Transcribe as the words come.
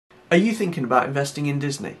Are you thinking about investing in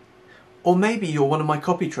Disney? Or maybe you're one of my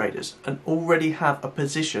copy traders and already have a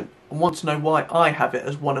position and want to know why I have it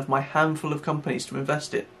as one of my handful of companies to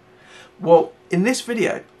invest in. Well, in this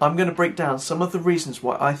video, I'm going to break down some of the reasons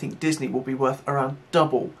why I think Disney will be worth around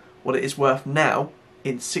double what it is worth now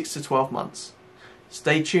in 6 to 12 months.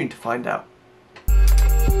 Stay tuned to find out.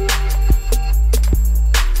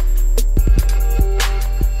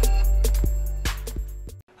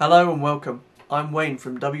 Hello and welcome. I'm Wayne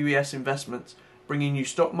from WES Investments, bringing you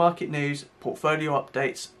stock market news, portfolio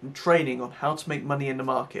updates and training on how to make money in the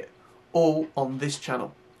market, all on this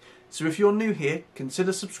channel. So if you're new here,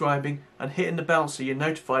 consider subscribing and hitting the bell so you're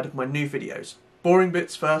notified of my new videos. Boring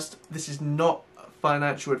bits first, this is not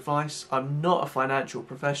financial advice. I'm not a financial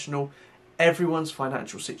professional. Everyone's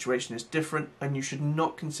financial situation is different and you should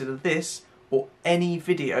not consider this or any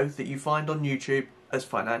video that you find on YouTube as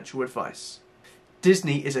financial advice.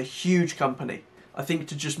 Disney is a huge company. I think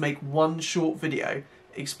to just make one short video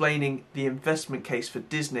explaining the investment case for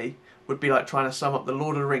Disney would be like trying to sum up the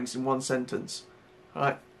Lord of the Rings in one sentence.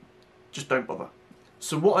 Alright, just don't bother.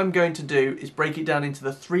 So what I'm going to do is break it down into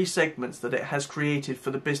the 3 segments that it has created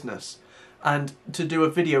for the business and to do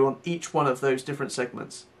a video on each one of those different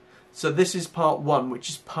segments. So this is part 1, which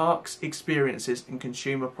is parks, experiences and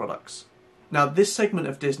consumer products. Now this segment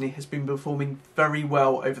of Disney has been performing very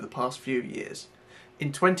well over the past few years.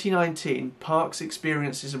 In 2019, Parks,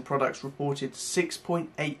 Experiences and Products reported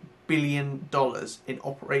 $6.8 billion in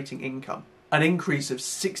operating income, an increase of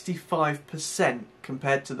 65%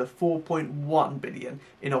 compared to the $4.1 billion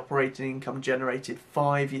in operating income generated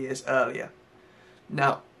 5 years earlier.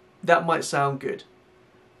 Now, that might sound good,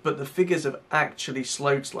 but the figures have actually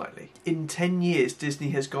slowed slightly. In 10 years, Disney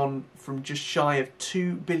has gone from just shy of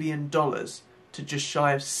 $2 billion to just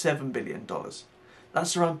shy of $7 billion.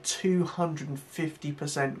 That's around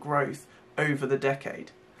 250% growth over the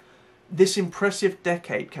decade. This impressive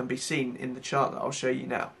decade can be seen in the chart that I'll show you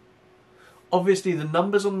now. Obviously the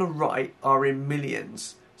numbers on the right are in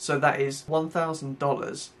millions, so that is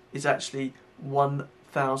 $1,000 is actually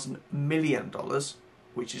 $1,000 million,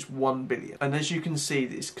 which is 1 billion. And as you can see,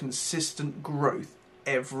 this consistent growth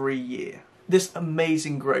every year. This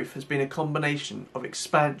amazing growth has been a combination of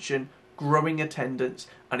expansion, growing attendance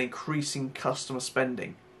and increasing customer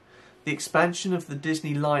spending. The expansion of the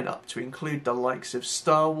Disney lineup to include the likes of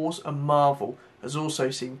Star Wars and Marvel has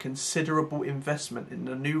also seen considerable investment in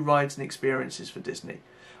the new rides and experiences for Disney,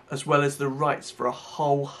 as well as the rights for a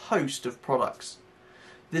whole host of products.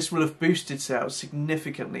 This will have boosted sales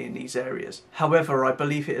significantly in these areas. However, I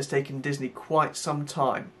believe it has taken Disney quite some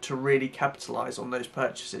time to really capitalise on those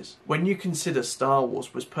purchases. When you consider Star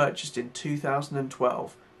Wars was purchased in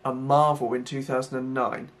 2012 and Marvel in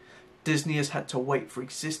 2009, Disney has had to wait for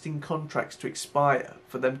existing contracts to expire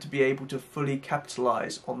for them to be able to fully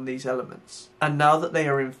capitalise on these elements. And now that they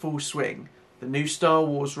are in full swing, the new Star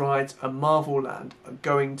Wars rides and Marvel Land are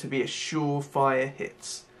going to be a surefire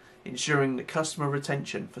hits, ensuring the customer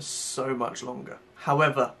retention for so much longer.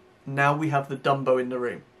 However, now we have the Dumbo in the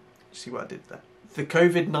room. See what I did there? The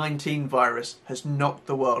COVID-19 virus has knocked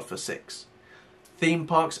the world for 6. Theme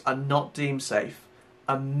parks are not deemed safe,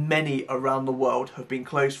 and many around the world have been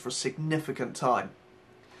closed for a significant time.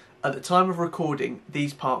 At the time of recording,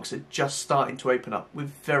 these parks are just starting to open up with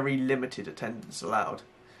very limited attendance allowed.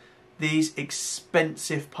 These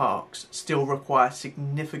expensive parks still require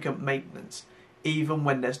significant maintenance even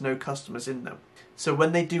when there's no customers in them. So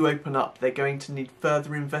when they do open up, they're going to need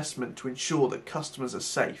further investment to ensure that customers are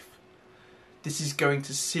safe. This is going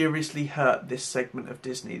to seriously hurt this segment of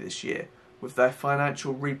Disney this year, with their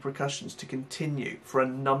financial repercussions to continue for a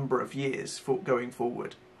number of years going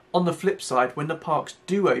forward. On the flip side, when the parks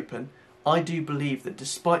do open, I do believe that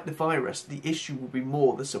despite the virus, the issue will be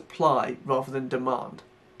more the supply rather than demand.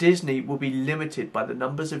 Disney will be limited by the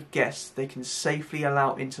numbers of guests they can safely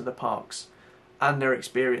allow into the parks and their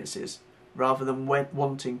experiences, rather than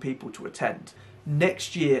wanting people to attend.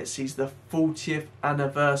 Next year sees the 40th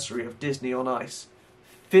anniversary of Disney on Ice,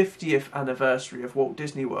 50th anniversary of Walt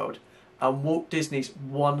Disney World, and Walt Disney's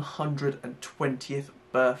 120th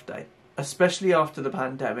birthday. Especially after the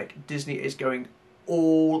pandemic, Disney is going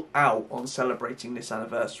all out on celebrating this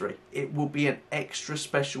anniversary. It will be an extra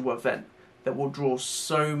special event that will draw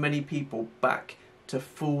so many people back to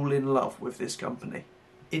fall in love with this company.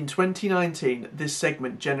 In 2019, this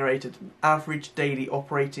segment generated an average daily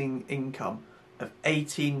operating income of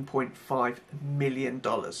 $18.5 million.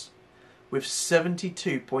 With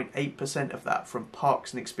 72.8% of that from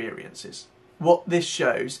parks and experiences. What this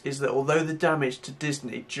shows is that although the damage to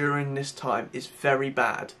Disney during this time is very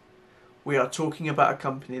bad, we are talking about a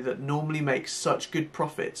company that normally makes such good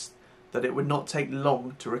profits that it would not take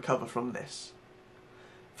long to recover from this.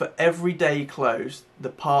 For every day closed, the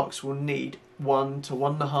parks will need 1 to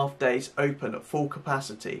 1.5 days open at full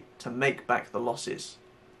capacity to make back the losses.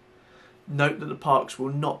 Note that the parks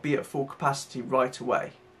will not be at full capacity right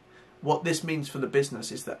away. What this means for the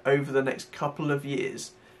business is that over the next couple of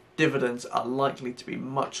years, dividends are likely to be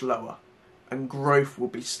much lower and growth will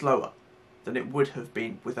be slower than it would have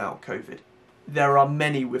been without COVID. There are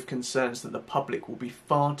many with concerns that the public will be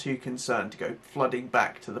far too concerned to go flooding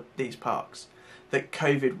back to these parks, that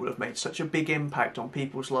COVID will have made such a big impact on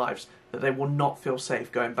people's lives that they will not feel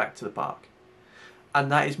safe going back to the park.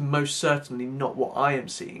 And that is most certainly not what I am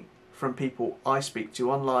seeing from people I speak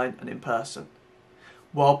to online and in person.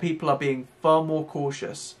 While people are being far more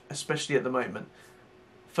cautious, especially at the moment,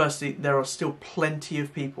 firstly, there are still plenty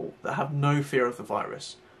of people that have no fear of the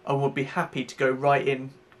virus and would be happy to go right in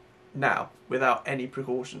now without any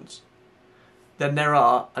precautions. Then there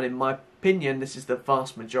are, and in my opinion this is the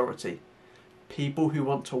vast majority, people who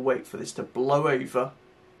want to wait for this to blow over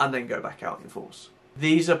and then go back out in force.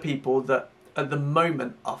 These are people that at the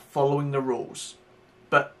moment are following the rules,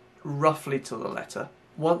 but roughly to the letter.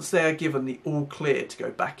 Once they are given the all clear to go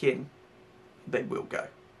back in, they will go.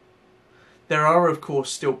 There are of course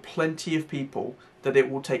still plenty of people that it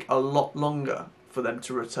will take a lot longer for them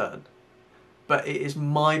to return, but it is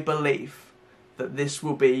my belief that this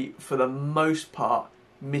will be for the most part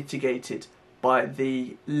mitigated by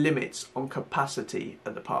the limits on capacity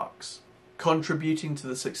at the parks. Contributing to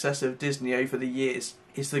the success of Disney over the years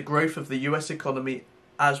is the growth of the US economy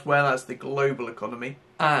as well as the global economy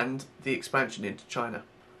and the expansion into China.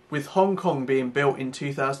 With Hong Kong being built in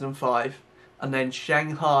 2005 and then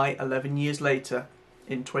Shanghai 11 years later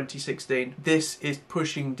in 2016, this is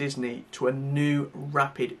pushing Disney to a new,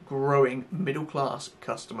 rapid, growing middle-class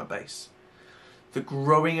customer base. The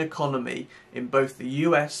growing economy in both the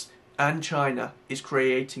US and China is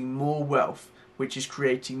creating more wealth, which is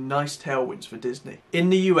creating nice tailwinds for Disney. In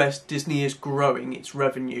the US, Disney is growing its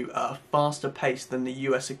revenue at a faster pace than the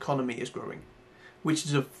US economy is growing, which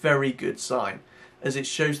is a very good sign, as it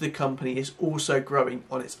shows the company is also growing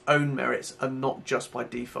on its own merits and not just by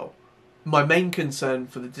default. My main concern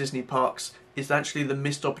for the Disney parks is actually the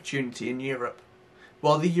missed opportunity in Europe.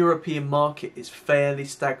 While the European market is fairly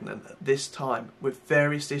stagnant at this time with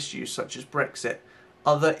various issues such as Brexit,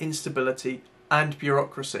 other instability and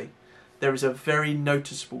bureaucracy, there is a very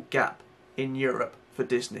noticeable gap in Europe for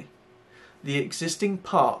Disney. The existing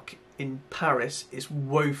park in Paris is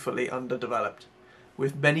woefully underdeveloped,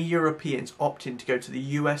 with many Europeans opting to go to the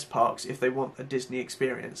US parks if they want a Disney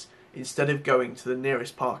experience, instead of going to the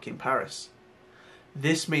nearest park in Paris.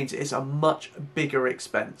 This means it's a much bigger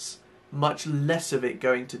expense, much less of it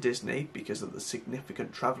going to Disney because of the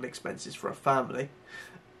significant travel expenses for a family,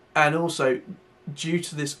 and also due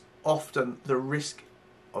to this often the risk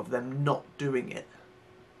of them not doing it.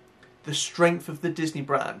 The strength of the Disney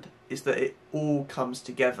brand is that it all comes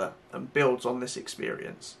together and builds on this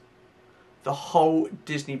experience. The whole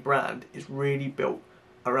Disney brand is really built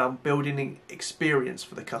around building an experience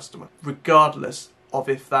for the customer, regardless of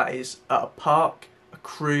if that is at a park, a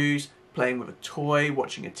cruise, playing with a toy,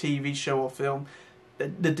 watching a TV show or film.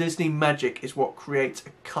 The Disney magic is what creates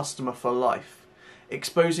a customer for life.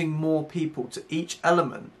 Exposing more people to each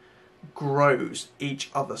element grows each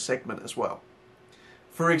other segment as well.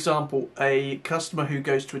 For example, a customer who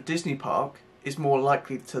goes to a Disney park is more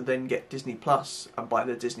likely to then get Disney Plus and buy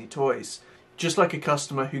the Disney toys, just like a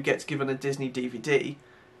customer who gets given a Disney DVD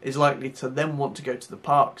is likely to then want to go to the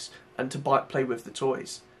parks and to play with the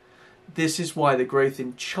toys. This is why the growth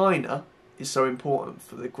in China is so important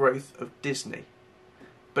for the growth of Disney,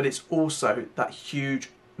 but it's also that huge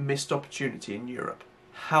missed opportunity in Europe.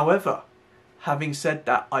 However, having said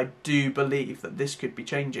that, I do believe that this could be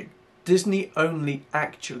changing. Disney only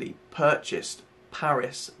actually purchased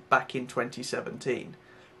Paris back in 2017.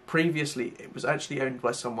 Previously, it was actually owned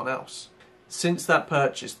by someone else. Since that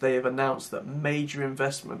purchase, they have announced that major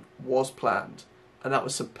investment was planned, and that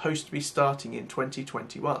was supposed to be starting in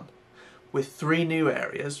 2021, with 3 new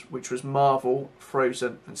areas, which was Marvel,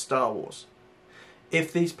 Frozen and Star Wars.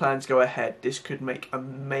 If these plans go ahead, this could make a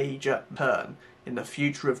major turn in the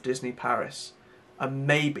future of Disney Paris, and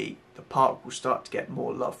maybe the park will start to get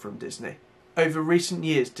more love from Disney. Over recent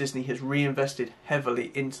years, Disney has reinvested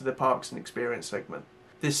heavily into the parks and experience segment.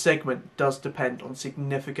 This segment does depend on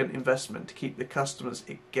significant investment to keep the customers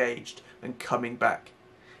engaged and coming back.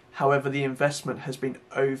 However, the investment has been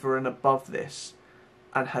over and above this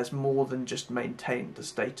and has more than just maintained the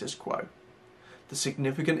status quo. The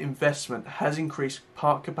significant investment has increased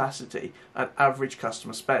park capacity and average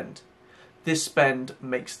customer spend. This spend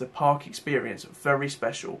makes the park experience very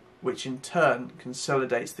special which in turn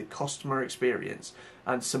consolidates the customer experience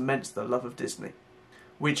and cements the love of Disney,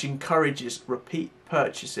 which encourages repeat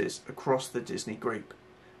purchases across the Disney group,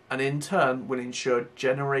 and in turn will ensure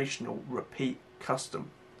generational repeat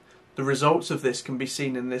custom. The results of this can be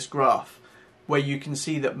seen in this graph, where you can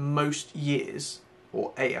see that most years,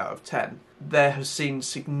 or 8 out of 10, there has seen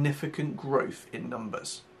significant growth in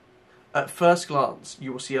numbers. At first glance,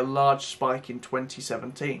 you will see a large spike in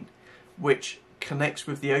 2017, which connects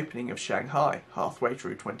with the opening of Shanghai halfway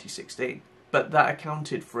through 2016, but that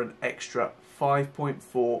accounted for an extra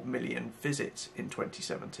 5.4 million visits in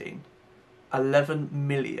 2017, 11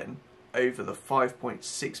 million over the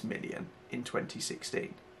 5.6 million in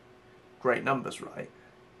 2016. Great numbers, right?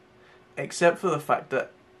 Except for the fact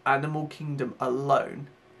that Animal Kingdom alone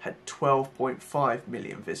had 12.5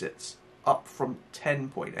 million visits, up from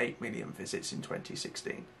 10.8 million visits in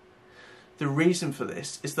 2016. The reason for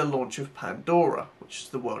this is the launch of Pandora, which is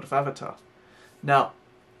the world of Avatar. Now,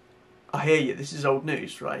 I hear you, this is old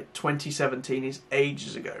news, right? 2017 is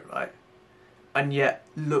ages ago, right? And yet,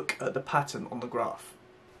 look at the pattern on the graph.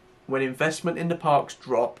 When investment in the parks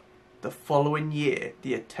drop, the following year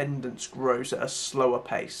the attendance grows at a slower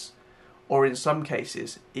pace, or in some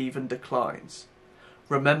cases even declines.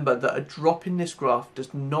 Remember that a drop in this graph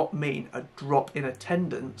does not mean a drop in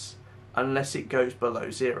attendance unless it goes below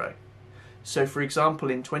zero. So for example,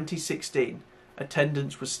 in 2016,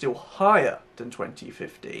 attendance was still higher than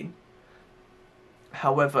 2015.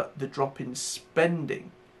 However, the drop in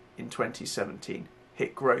spending in 2017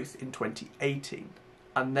 hit growth in 2018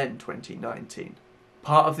 and then 2019.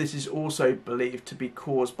 Part of this is also believed to be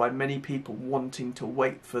caused by many people wanting to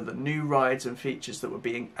wait for the new rides and features that were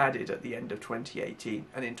being added at the end of 2018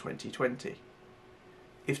 and in 2020.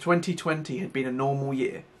 If 2020 had been a normal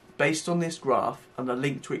year, based on this graph and the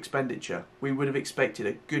link to expenditure, we would have expected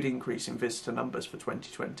a good increase in visitor numbers for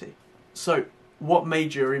 2020. So, what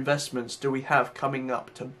major investments do we have coming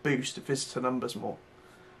up to boost visitor numbers more?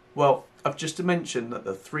 Well, I've just mentioned that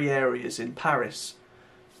the 3 areas in Paris,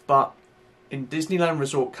 but in Disneyland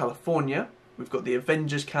Resort California, we've got the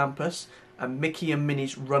Avengers Campus and Mickey and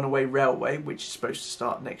Minnie's Runaway Railway, which is supposed to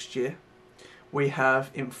start next year. We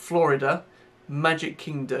have in Florida, Magic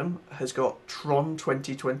Kingdom has got Tron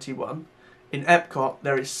 2021. In Epcot,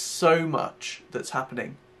 there is so much that's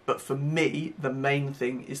happening. But for me, the main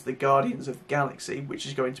thing is the Guardians of the Galaxy, which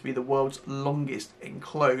is going to be the world's longest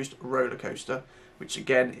enclosed roller coaster, which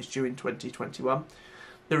again is due in 2021.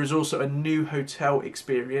 There is also a new hotel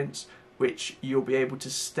experience, which you'll be able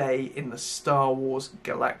to stay in the Star Wars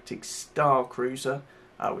Galactic Star Cruiser,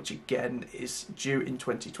 which again is due in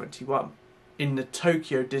 2021. In the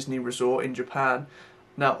Tokyo Disney Resort in Japan,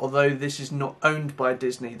 now although this is not owned by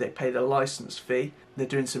Disney, they paid a license fee. They're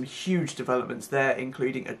doing some huge developments there,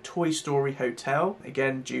 including a Toy Story hotel,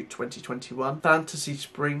 again due 2021. Fantasy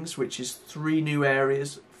Springs, which is 3 new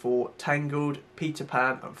areas for Tangled, Peter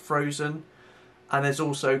Pan and Frozen. And there's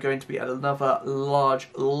also going to be another large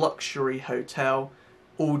luxury hotel,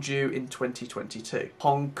 all due in 2022.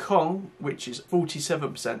 Hong Kong, which is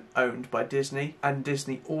 47% owned by Disney, and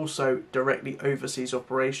Disney also directly oversees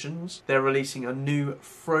operations. They're releasing a new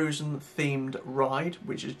Frozen themed ride,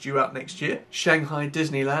 which is due out next year. Shanghai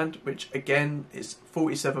Disneyland, which again is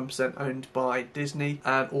 47% owned by Disney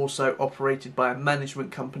and also operated by a management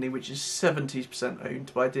company which is 70%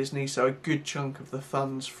 owned by Disney, so a good chunk of the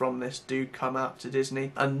funds from this do come out to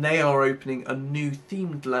Disney. And they are opening a new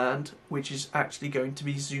themed land which is actually going to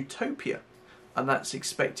be Zootopia, and that's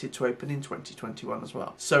expected to open in 2021 as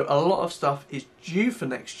well. So a lot of stuff is due for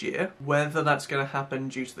next year. Whether that's going to happen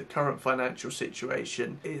due to the current financial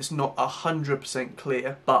situation is not 100%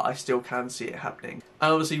 clear, but I still can see it happening.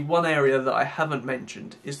 And obviously one area that I haven't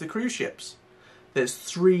mentioned is the cruise ships. There's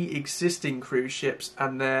 3 existing cruise ships,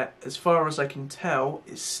 and there, as far as I can tell,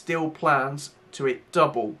 is still plans to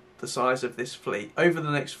double the size of this fleet over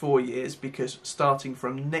the next 4 years, because starting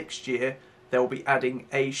from next year they'll be adding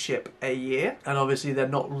a ship a year, and obviously they're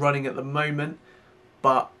not running at the moment,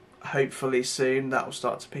 but hopefully soon that will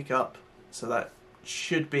start to pick up, so that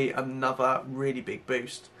should be another really big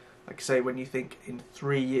boost. Like I say, when you think in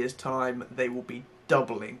 3 years time they will be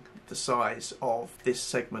doubling the size of this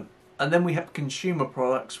segment. And then we have consumer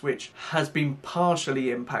products, which has been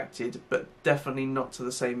partially impacted, but definitely not to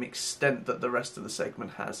the same extent that the rest of the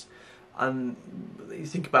segment has. And you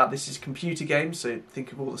think about this as computer games, so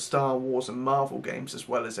think of all the Star Wars and Marvel games as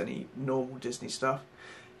well as any normal Disney stuff.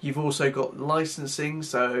 You've also got licensing,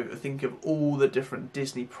 so think of all the different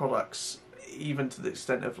Disney products, even to the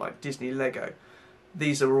extent of like Disney Lego.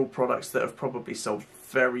 These are all products that have probably sold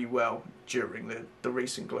very well during the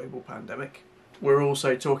recent global pandemic. We're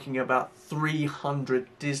also talking about 300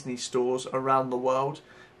 Disney stores around the world.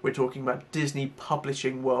 We're talking about Disney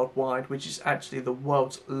Publishing Worldwide, which is actually the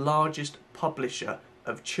world's largest publisher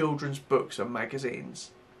of children's books and magazines.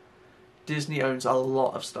 Disney owns a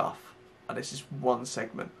lot of stuff, and this is one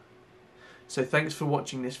segment. So thanks for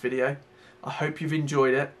watching this video. I hope you've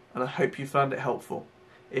enjoyed it, and I hope you found it helpful.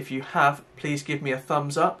 If you have, please give me a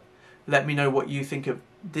thumbs up. Let me know what you think of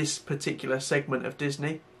this particular segment of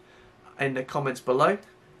Disney in the comments below,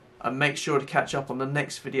 and make sure to catch up on the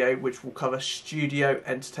next video, which will cover studio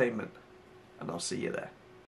entertainment, and I'll see you there.